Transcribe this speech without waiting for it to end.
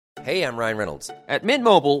Hey, I'm Ryan Reynolds. At Mint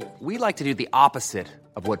Mobile, we like to do the opposite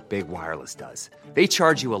of what Big Wireless does. They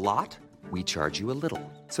charge you a lot, we charge you a little.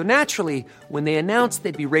 So naturally, when they announced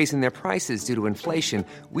they'd be raising their prices due to inflation,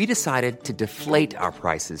 we decided to deflate our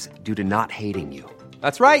prices due to not hating you.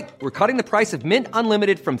 That's right. We're cutting the price of Mint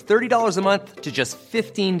Unlimited from $30 a month to just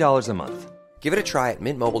 $15 a month. Give it a try at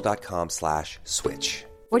mintmobile.com/switch.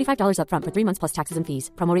 $45 up front for 3 months plus taxes and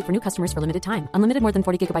fees. Promo rate for new customers for limited time. Unlimited more than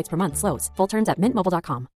 40 gigabytes per month. Slows full terms at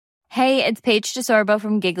mintmobile.com. Hey, it's Paige DeSorbo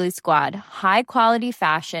from Giggly Squad. High quality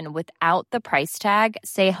fashion without the price tag.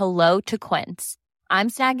 Say hello to Quince. I'm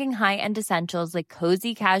snagging high-end essentials like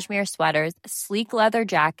cozy cashmere sweaters, sleek leather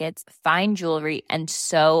jackets, fine jewelry, and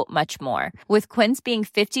so much more. With Quince being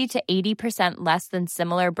 50 to 80% less than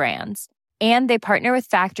similar brands. And they partner with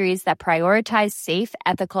factories that prioritize safe,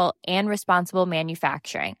 ethical, and responsible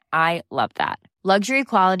manufacturing. I love that. Luxury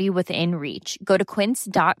quality within reach. Go to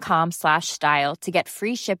quince.com/style to get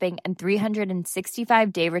free shipping and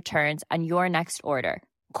 365-day returns on your next order.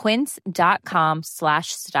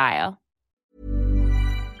 Quince.com/style.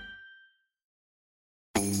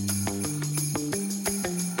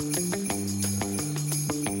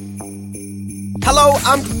 Hello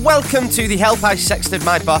and welcome to the Help I Sexted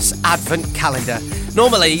My Boss Advent Calendar.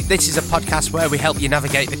 Normally, this is a podcast where we help you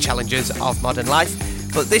navigate the challenges of modern life,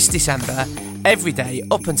 but this December, every day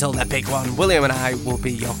up until the big one, William and I will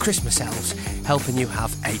be your Christmas elves, helping you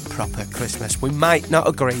have a proper Christmas. We might not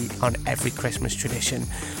agree on every Christmas tradition,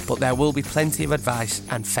 but there will be plenty of advice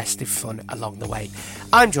and festive fun along the way.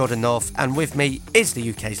 I'm Jordan North, and with me is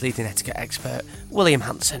the UK's leading etiquette expert, William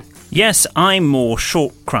Hanson. Yes, I'm more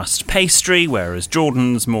short crust pastry, whereas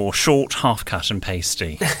Jordan's more short half cut and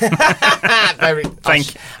pasty. Very.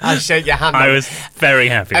 Thank you. I'll shake your hand. I was very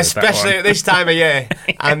happy with that one. Especially at this time of year.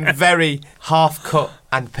 I'm very half cut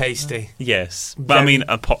and pasty. Yes. But I mean,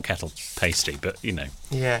 a pot kettle pasty, but, you know.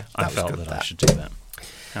 Yeah, I felt that I should do that.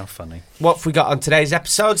 How funny. What have we got on today's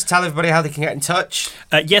episode? Tell everybody how they can get in touch.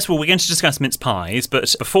 Yes, well, we're going to discuss mince pies,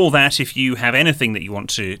 but before that, if you have anything that you want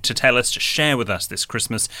to tell us, to share with us this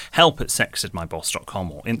Christmas,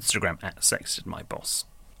 help@sextedmyboss.com or Instagram @sextedmyboss.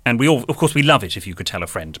 And we all, of course, we love it if you could tell a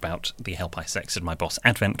friend about the Help I Sexted My Boss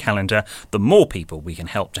Advent Calendar. The more people we can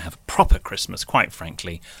help to have a proper Christmas, quite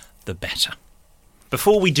frankly, the better.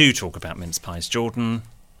 Before we do talk about mince pies, Jordan,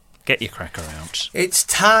 get your cracker out. It's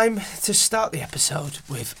time to start the episode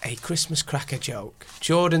with a Christmas cracker joke.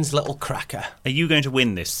 Jordan's little cracker. Are you going to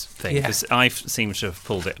win this thing? Yeah. Because I seem to have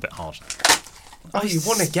pulled it a bit hard. Oh, you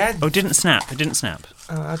won again. Oh, it didn't snap. It didn't snap.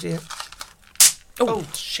 Oh, how do you... Oh,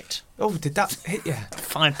 shit. Oh, did that hit you?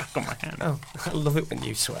 Fired back on my hand. Oh, I love it when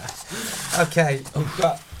you swear. Okay,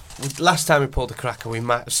 last time we pulled the cracker, we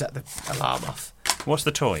might have set the alarm off. What's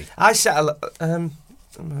the toy? I set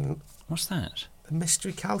What's that? a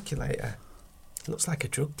mystery calculator. It looks like a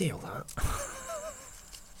drug deal, that.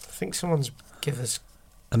 I think someone's give us...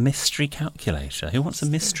 A mystery calculator? Who wants a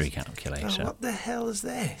mystery calculator? Oh, what the hell is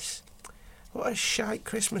this? What a shite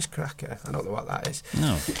Christmas cracker. I don't know what that is.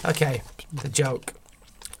 No. Okay, the joke.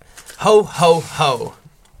 Ho, ho, ho.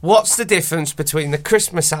 What's the difference between the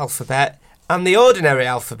Christmas alphabet and the ordinary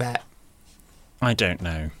alphabet? I don't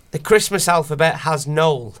know. The Christmas alphabet has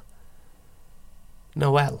Noel.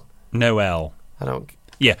 Noel. Noel. I don't...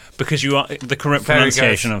 Yeah, because you are the correct Very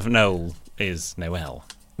pronunciation good. of Noel is Noel.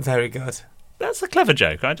 Very good. That's a clever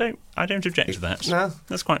joke. I don't object to that. No.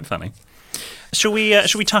 That's quite funny. Shall we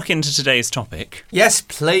tuck into today's topic? Yes,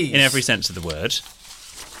 please. In every sense of the word.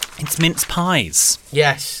 It's mince pies.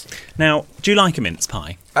 Yes. Now, do you like a mince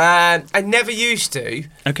pie? I never used to,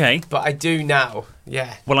 Okay. but I do now.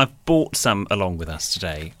 Yeah. Well, I've bought some along with us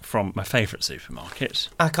today from my favourite supermarket.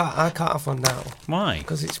 I can't have one now Why?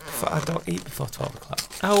 because I don't eat before 12 o'clock.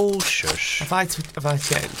 Oh, shush. Have I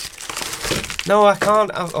changed? No, I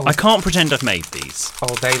can't. I can't pretend I've made these.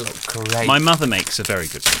 Oh, they look great. My mother makes a very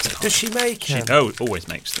good mince pie. Does she make them? Always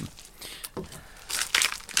makes them.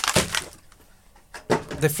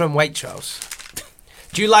 They're from Waitrose.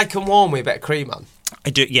 Do you like them warm with a bit of cream on?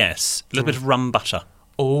 I do, yes. A little bit of rum butter.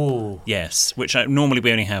 Oh. Yes, which normally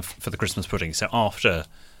we only have for the Christmas pudding. So after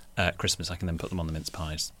Christmas, I can then put them on the mince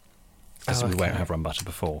pies. Because we won't have rum butter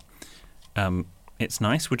before. It's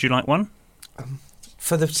nice. Would you like one?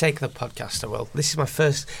 For the sake of the podcast, I will. This is my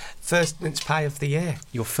first mince pie of the year.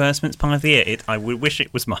 Your first mince pie of the year? I would wish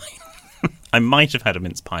it was mine. I might have had a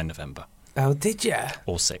mince pie in November. Oh, did you?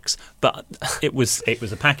 Or 6. But it was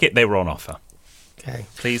a packet. They were on offer. Okay.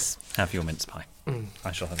 Please have your mince pie.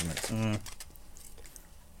 I shall have a mince.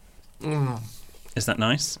 Is that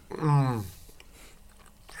nice?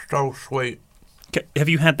 So sweet. Have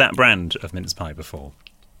you had that brand of mince pie before?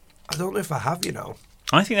 I don't know if I have, you know.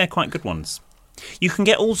 I think they're quite good ones. You can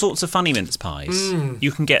get all sorts of funny mince pies.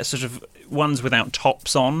 You can get sort of ones without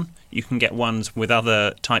tops on. You can get ones with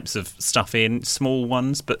other types of stuff in, small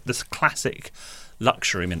ones. But this classic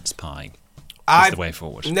luxury mince pie is the way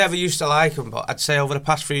forward. Never used to like them, but I'd say over the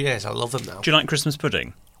past few years, I love them now. Do you like Christmas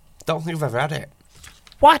pudding? Don't think I've ever had it.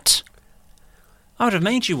 What? I would have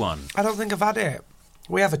made you one. I don't think I've had it.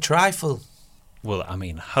 We have a trifle. Well, I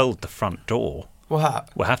mean, hold the front door. What?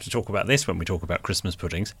 We'll have to talk about this when we talk about Christmas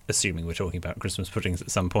puddings, assuming we're talking about Christmas puddings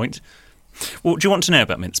at some point. Well, do you want to know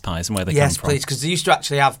about mince pies and where they come from? Yes, please, because they used to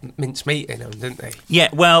actually have mince meat in them, didn't they? Yeah,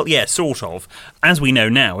 well, yeah, sort of. As we know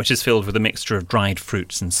now, it is filled with a mixture of dried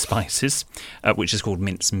fruits and spices, which is called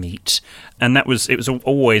mince meat. And it was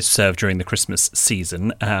always served during the Christmas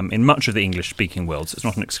season in much of the English-speaking world, so it's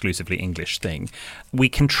not an exclusively English thing. We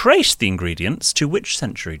can trace the ingredients to which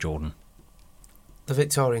century, Jordan? The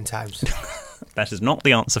Victorian times. That is not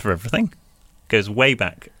the answer for everything. Goes way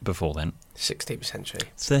back before then. 16th century.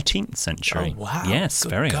 13th century. Oh, wow. Yes, Good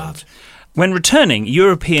very God. old. When returning,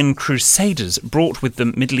 European crusaders brought with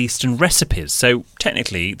them Middle Eastern recipes. So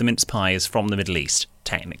technically, the mince pie is from the Middle East.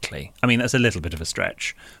 Technically. I mean, that's a little bit of a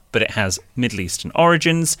stretch. But it has Middle Eastern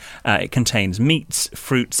origins. It contains meats,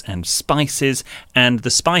 fruits and spices. And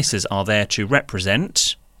the spices are there to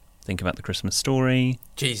represent... Think about the Christmas story.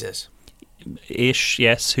 Jesus. Ish,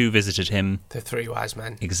 yes. Who visited him? The three wise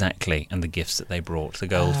men. Exactly. And the gifts that they brought. The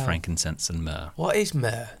gold, frankincense and myrrh. What is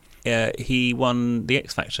myrrh? He won the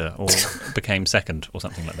X Factor or became second or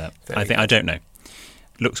something like that. I don't know.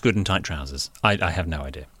 Looks good in tight trousers. I have no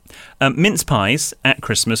idea. Mince pies at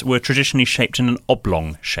Christmas were traditionally shaped in an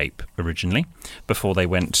oblong shape originally before they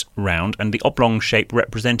went round, and the oblong shape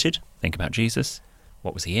represented, think about Jesus,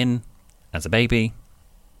 what was he in as a baby?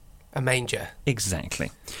 A manger.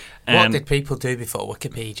 Exactly. What did people do before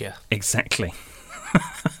Wikipedia? Exactly.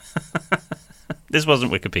 This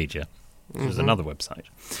wasn't Wikipedia. It was another website.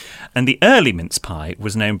 And the early mince pie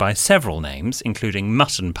was known by several names, including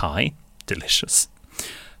mutton pie, delicious,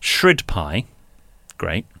 shrid pie,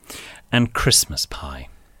 great, and Christmas pie.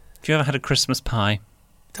 Have you ever had a Christmas pie?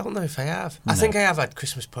 Don't know if I have. No. I think I have had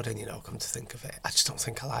Christmas pudding, come to think of it. I just don't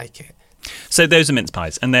think I like it. So those are mince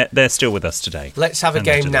pies, and they're still with us today. Let's have a And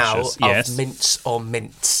they're game now delicious. of Yes. mince or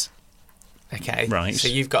mince. Okay? Right. So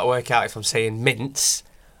you've got to work out if I'm saying mince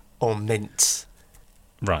or mince.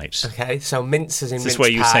 Right. Okay? So mince is in Is mince this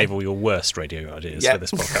where you pie. save all your worst radio ideas Yep. for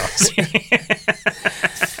this podcast?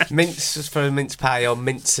 Mince is for a mince pie or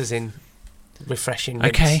mince is in refreshing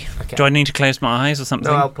mince. Okay. Do I need to close my eyes or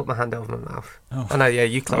something? No, I'll put my hand over my mouth. Oh. No, yeah,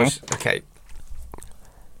 you close. Okay.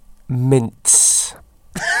 Mince.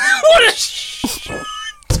 What a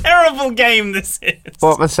terrible game this is.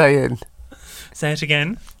 What am I saying? Say it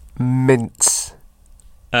again. Mince.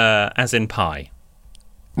 As in pie.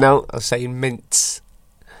 No, I was saying mince.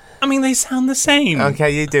 I mean, they sound the same.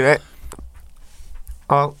 Okay, you do it.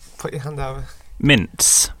 Oh, put your hand over.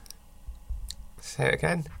 Mince. Say it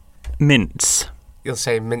again. Mince. You'll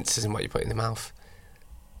say mince is in what you put in the mouth.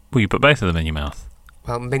 Well, you put both of them in your mouth.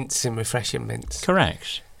 Well, mince in refreshing mince.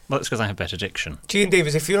 Correct. Well, that's because I have better diction. G and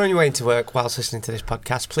Divas, if you're on your way into work whilst listening to this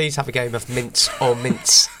podcast, please have a game of mince or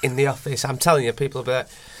mince in the office. I'm telling you, people will be like,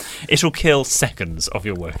 It'll kill seconds of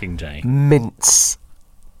your working day. mince.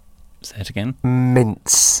 Say it again.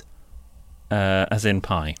 Mince. As in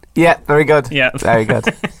pie. Yeah, very good. Yeah. Very good.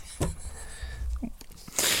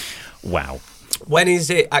 Wow. When is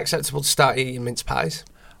it acceptable to start eating mince pies?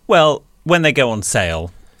 Well, when they go on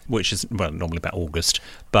sale, which is, normally about August,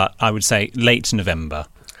 but I would say late November.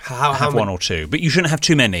 Have one or two. But you shouldn't have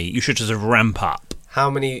too many. You should sort of ramp up. How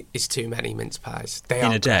many is too many mince pies? They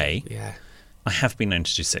In are a day? great, yeah. I have been known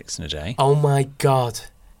to do 6 in a day. Oh my God.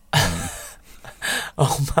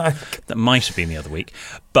 Oh my God. That might have been the other week.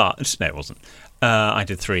 But, no, it wasn't. I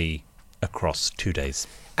did 3 across 2 days.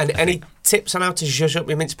 And any tips on how to zhuzh up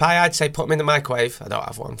your mince pie? I'd say put them in the microwave. I don't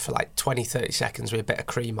have one. For like 20, 30 seconds with a bit of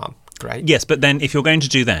cream on. Great. Yes, but then if you're going to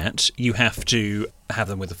do that, you have to have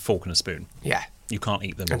them with a fork and a spoon. Yeah. You can't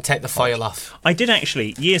eat them. And take the foil off. I did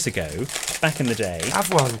actually, years ago, back in the day,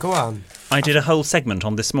 Have one. Go on. I did a whole segment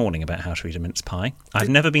on This Morning about how to eat a mince pie. I've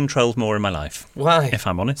never been trolled more in my life. Why? If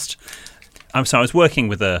I'm honest. So I was working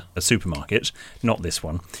with a supermarket, not this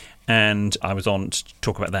one, and I was on to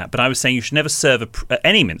talk about that. But I was saying you should never serve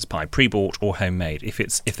any mince pie, pre-bought or homemade, if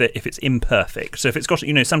it's imperfect. So if it's got,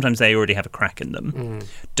 sometimes they already have a crack in them.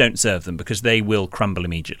 Don't serve them because they will crumble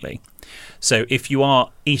immediately. So if you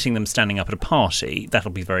are eating them standing up at a party,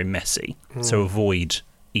 that'll be very messy. So avoid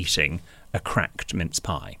eating a cracked mince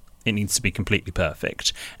pie. It needs to be completely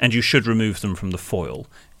perfect. And you should remove them from the foil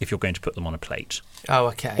if you're going to put them on a plate. Oh,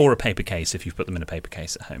 okay. Or a paper case if you've put them in a paper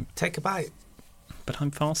case at home. Take a bite. but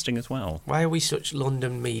I'm fasting as well. Why are we such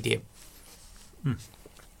London medium?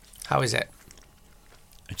 How is it?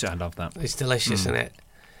 I love that. It's delicious, isn't it?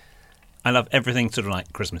 I love everything sort of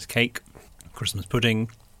like Christmas cake, Christmas pudding,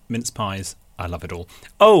 mince pies. I love it all.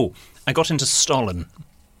 Oh, I got into Stollen.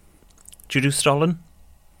 Do you do Stollen?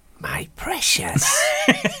 My precious.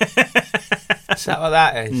 Is that what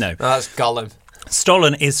that is? No. Oh, that's Gollum.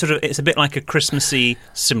 Stollen is it's a bit like a Christmassy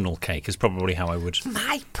Simnel cake is probably how I would...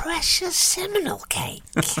 My precious Simnel cake.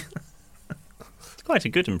 It's quite a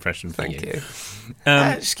good impression for Thank you.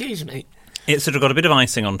 Excuse me. It's sort of got a bit of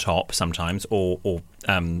icing on top sometimes, or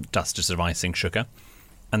dusted sort of icing sugar.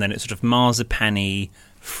 And then it's sort of marzipan-y,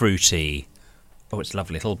 fruity. Oh, it's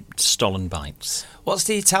lovely. Little Stollen bites. What's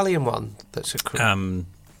the Italian one that's a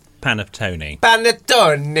Panettone.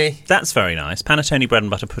 Panettone. That's very nice. Panettone bread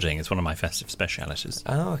and butter pudding is one of my festive specialities.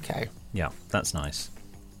 Oh, okay. Yeah, that's nice.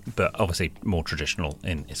 But obviously more traditional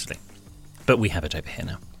in Italy. But we have it over here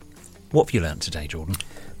now. What have you learnt today, Jordan?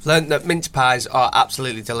 Learned that mince pies are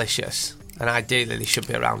absolutely delicious, and ideally they should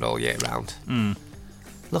be around all year round.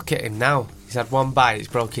 Look at him now. He's had one bite, he's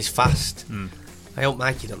broke his fast. I hope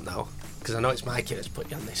Mikey don't know, because I know it's Mikey that's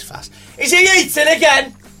put you on this fast. Is he eating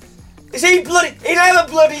again? Is he bloody... He never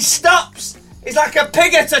bloody stops. He's like a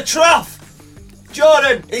pig at a trough.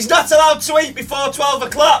 Jordan, he's not allowed to eat before 12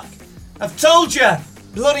 o'clock. I've told you.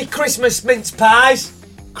 Bloody Christmas mince pies.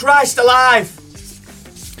 Christ alive.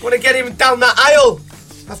 Want to get him down that aisle.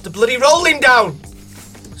 Have to bloody roll him down.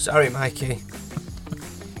 Sorry, Mikey.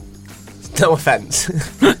 No offence.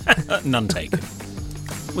 None taken.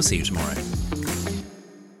 We'll see you tomorrow.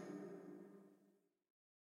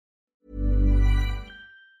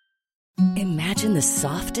 Imagine the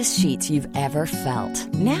softest sheets you've ever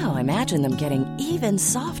felt. Now imagine them getting even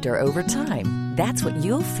softer over time. That's what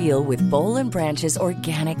you'll feel with Boll & Branch's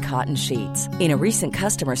organic cotton sheets. In a recent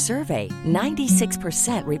customer survey,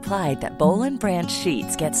 96% replied that Boll & Branch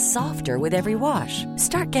sheets get softer with every wash.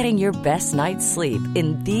 Start getting your best night's sleep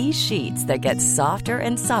in these sheets that get softer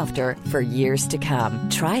and softer for years to come.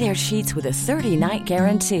 Try their sheets with a 30-night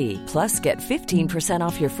guarantee. Plus, get 15%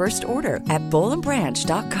 off your first order at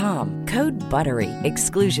bollandbranch.com. Code BUTTERY.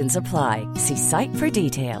 Exclusions apply. See site for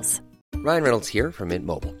details. Ryan Reynolds here from Mint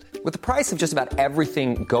Mobile. With the price of just about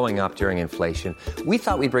everything going up during inflation, we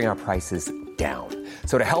thought we'd bring our prices down.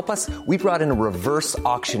 So to help us, we brought in a reverse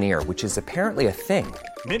auctioneer, which is apparently a thing.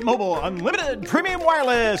 Mint Mobile Unlimited Premium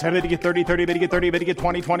Wireless. How to get 30, 30, bit to get 30, bit to get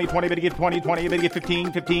 20, 20, 20, bit to get 20, 20, bit to get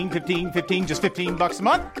 15, 15, 15, 15, just $15 a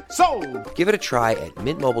month? Sold! Give it a try at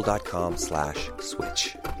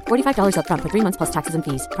mintmobile.com/switch. $45 up front for 3 months plus taxes and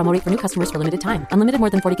fees. Promo rate for new customers for limited time. Unlimited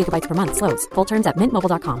more than 40 gigabytes per month. Slows full terms at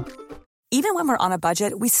mintmobile.com. Even when we're on a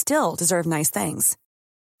budget, we still deserve nice things.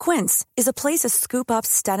 Quince is a place to scoop up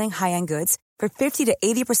stunning high-end goods for 50 to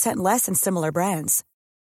 80% less than similar brands.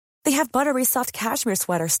 They have buttery soft cashmere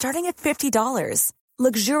sweaters starting at $50,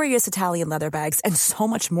 luxurious Italian leather bags, and so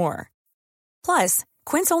much more. Plus,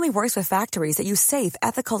 Quince only works with factories that use safe,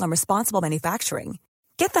 ethical, and responsible manufacturing.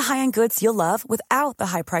 Get the high-end goods you'll love without the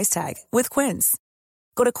high price tag with Quince.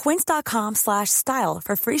 Go to quince.com/style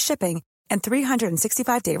for free shipping and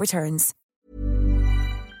 365-day returns.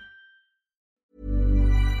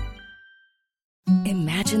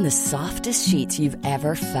 Imagine the softest sheets you've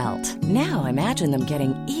ever felt. Now imagine them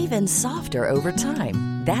getting even softer over time.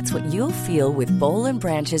 That's what you'll feel with Boll &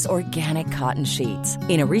 Branch's organic cotton sheets.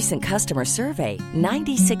 In a recent customer survey,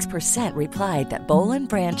 96% replied that Boll &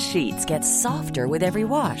 Branch sheets get softer with every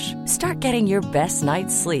wash. Start getting your best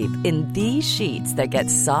night's sleep in these sheets that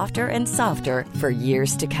get softer and softer for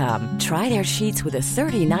years to come. Try their sheets with a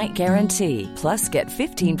 30-night guarantee. Plus, get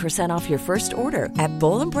 15% off your first order at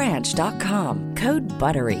bollandbranch.com. Code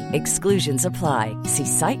BUTTERY. Exclusions apply. See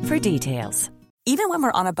site for details. Even when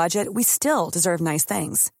we're on a budget, we still deserve nice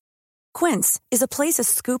things. Quince is a place to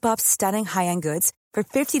scoop up stunning high-end goods for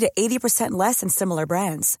 50 to 80% less than similar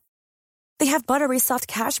brands. They have buttery soft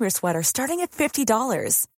cashmere sweaters starting at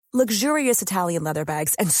 $50, luxurious Italian leather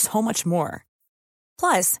bags, and so much more.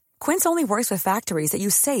 Plus, Quince only works with factories that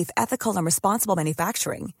use safe, ethical, and responsible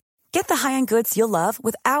manufacturing. Get the high-end goods you'll love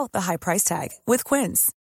without the high price tag with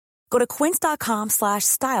Quince. Go to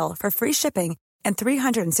quince.com/style for free shipping and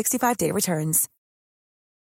 365-day returns.